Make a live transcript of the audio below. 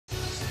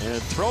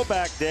And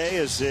throwback day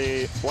as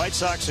the White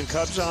Sox and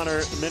Cubs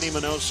honor Minnie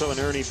Minoso and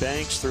Ernie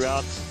Banks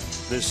throughout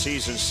this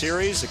season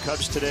series. The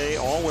Cubs today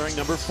all wearing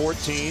number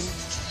 14,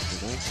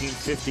 the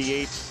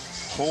 1958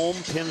 home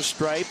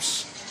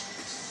pinstripes.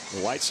 The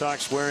White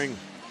Sox wearing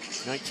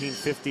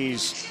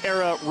 1950s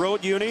era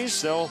road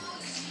unis. They'll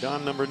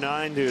don number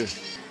 9 to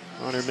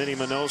honor Minnie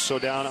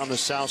Minoso down on the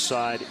south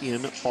side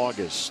in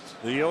August.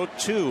 The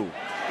 0-2.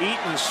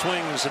 Eaton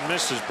swings and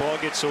misses. Ball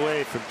gets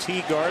away from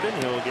Teagarden.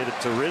 He'll get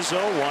it to Rizzo.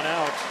 1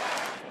 out.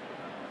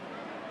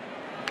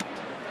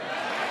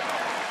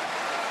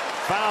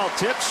 Foul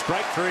tip.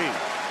 Strike 3.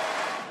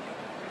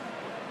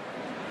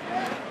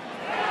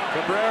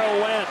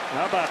 Cabrera went.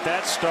 How about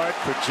that start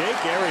for Jake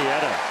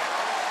Arrieta?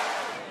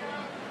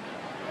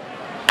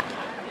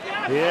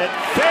 Hit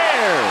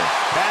fair.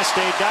 Past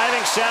a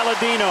diving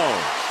Saladino.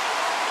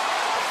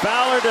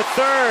 Fowler to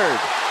third.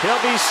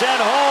 He'll be sent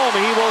home.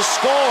 He will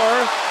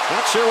score.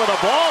 Not sure where the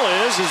ball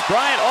is. Is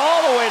Bryant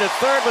all the way to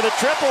third with a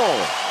triple?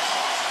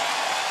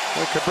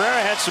 Well,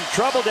 Cabrera had some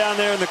trouble down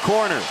there in the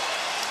corner.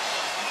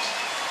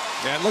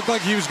 Yeah, it looked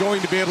like he was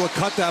going to be able to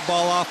cut that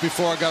ball off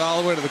before it got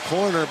all the way to the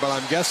corner, but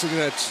I'm guessing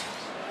that's...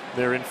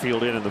 They're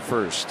infield in the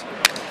first.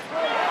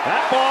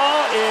 That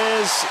ball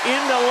is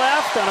into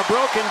left on a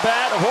broken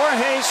bat.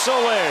 Jorge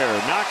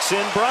Soler knocks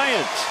in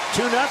Bryant.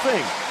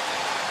 2-0.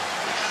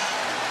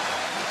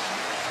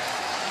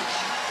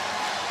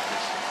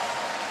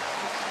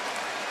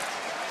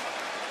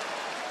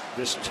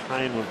 This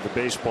time of the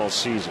baseball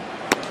season.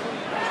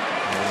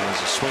 And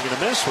there's a swing and a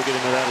miss. We'll get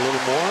into that a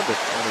little more, but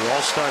the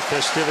All-Star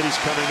festivities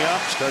coming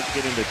up. Start to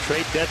get into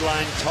trade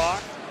deadline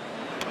talk.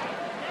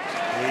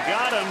 We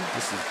got him.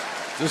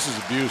 This is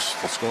abuse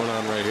that's going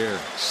on right here.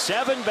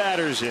 7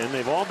 batters in.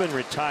 They've all been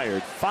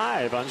retired.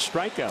 5 on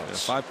strikeouts.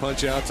 Yeah, 5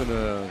 punch outs and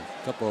a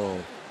couple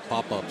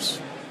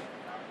pop-ups.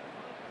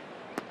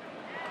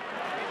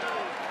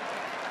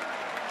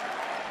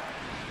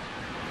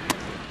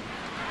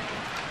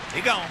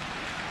 He gone.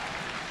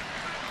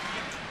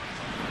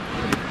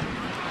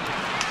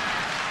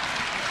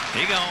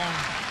 He gone.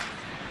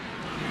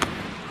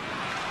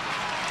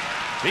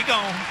 He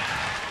gone.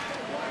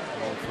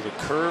 Going for the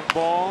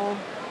curveball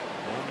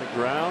on the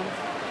ground.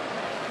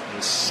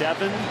 The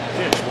 7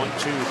 pitch. 1,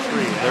 2,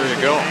 3. There you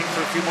go. Hang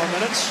for a few more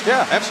minutes.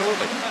 Yeah,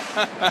 absolutely.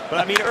 But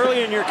I mean,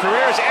 early in your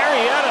career, is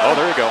Arrieta. Oh,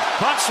 there you go.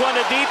 Punts one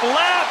to deep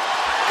left.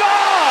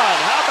 Gone.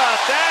 How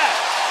about that?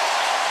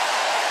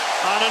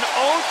 On an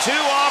 0-2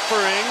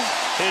 offering,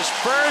 his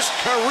first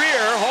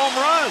career home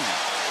run.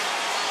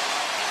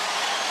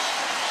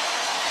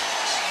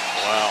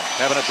 Wow,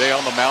 having a day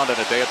on the mound and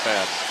a day at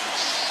bat.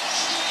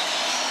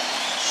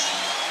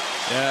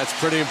 Yeah, it's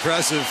pretty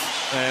impressive.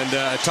 And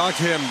I talked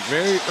to him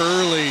very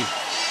early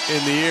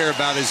in the year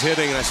about his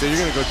hitting, and I said, "You're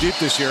going to go deep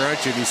this year,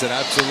 aren't you?" And he said,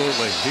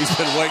 "Absolutely." He's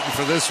been waiting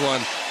for this one.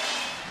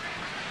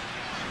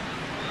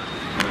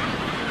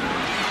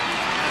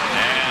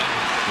 And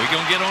we're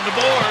going to get on the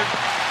board.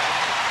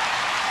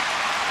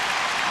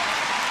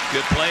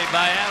 Good play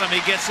by Adam. He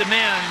gets him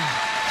in,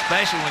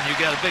 especially when you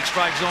got a big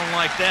strike zone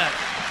like that.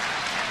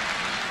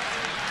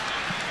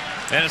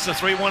 And it's a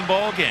 3-1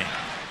 ball game.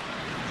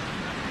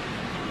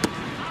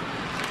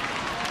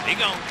 He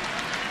gone.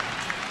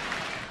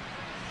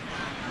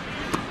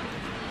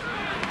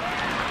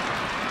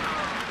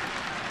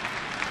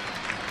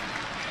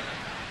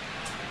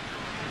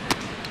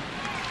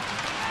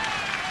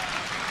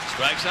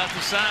 Strikes out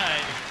the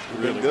side.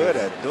 Really good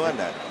at doing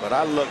that, but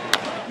I look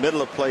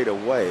middle of plate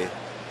away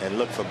and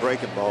look for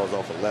breaking balls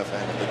off of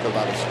left-handed because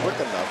I was quick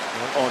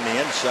enough on the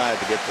inside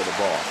to get to the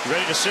ball. You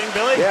ready to sing,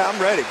 Billy? Yeah, I'm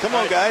ready. Come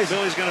on, guys.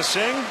 Billy's going to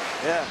sing?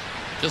 Yeah.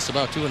 Just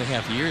about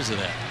 2.5 years of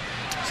that.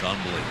 It's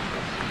unbelievable.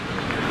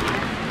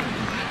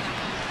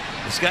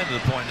 It's gotten to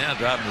the point now,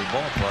 driving to the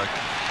ballpark,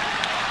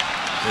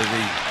 that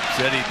he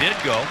said he did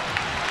go.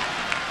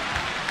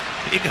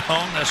 He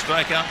gone. That's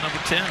strikeout number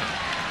 10.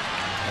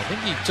 I think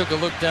he took a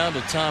look down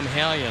to Tom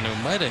Hallion, who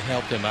might have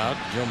helped him out.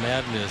 Joe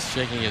Madden is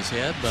shaking his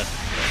head, but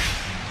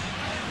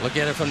look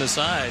at it from the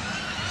side.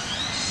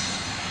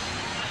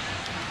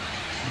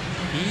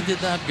 He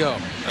did not go.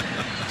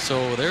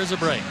 So there's a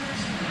break.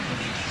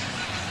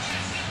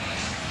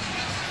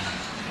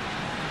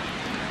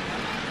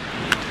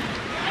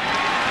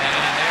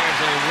 And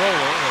there's a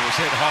roller that was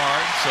hit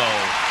hard, so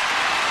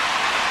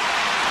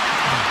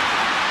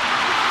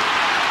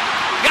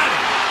got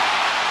it.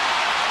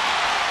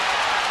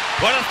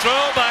 What a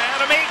throw by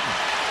Adam Eaton.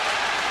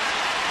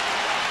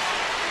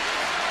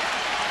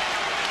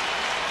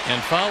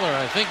 And Fowler,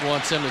 I think,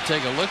 wants him to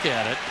take a look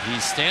at it.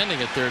 He's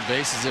standing at third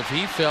base as if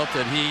he felt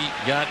that he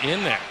got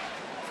in there.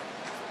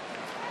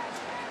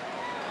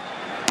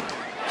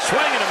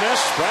 Swing and a miss.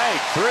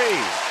 Strike 3.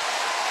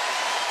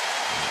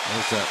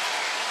 What's that?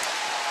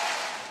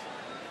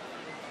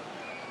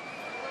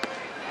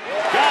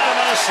 Got him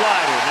on a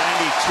slider.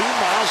 92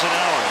 miles an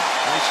hour.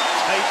 Nice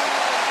tight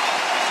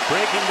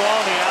breaking ball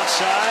on the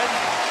outside.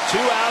 2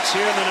 outs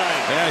here in the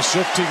ninth. Yeah,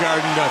 shook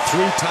Teagarden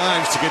 3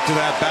 times to get to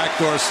that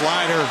backdoor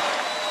slider.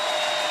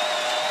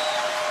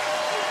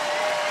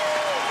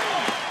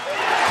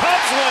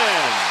 Cubs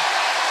win.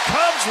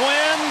 Cubs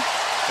win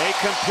A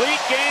complete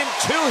game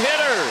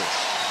two-hitter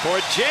for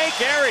Jake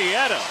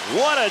Arrieta.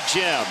 What a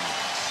gem.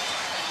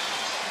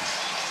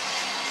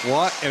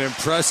 What an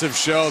impressive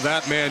show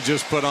that man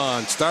just put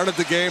on. Started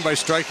the game by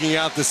striking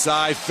out the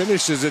side,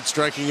 finishes it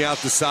striking out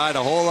the side.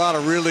 A whole lot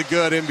of really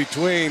good in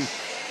between,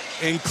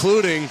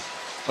 including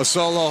a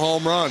solo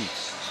home run.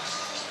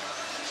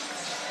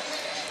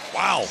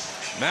 Wow,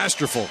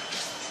 masterful.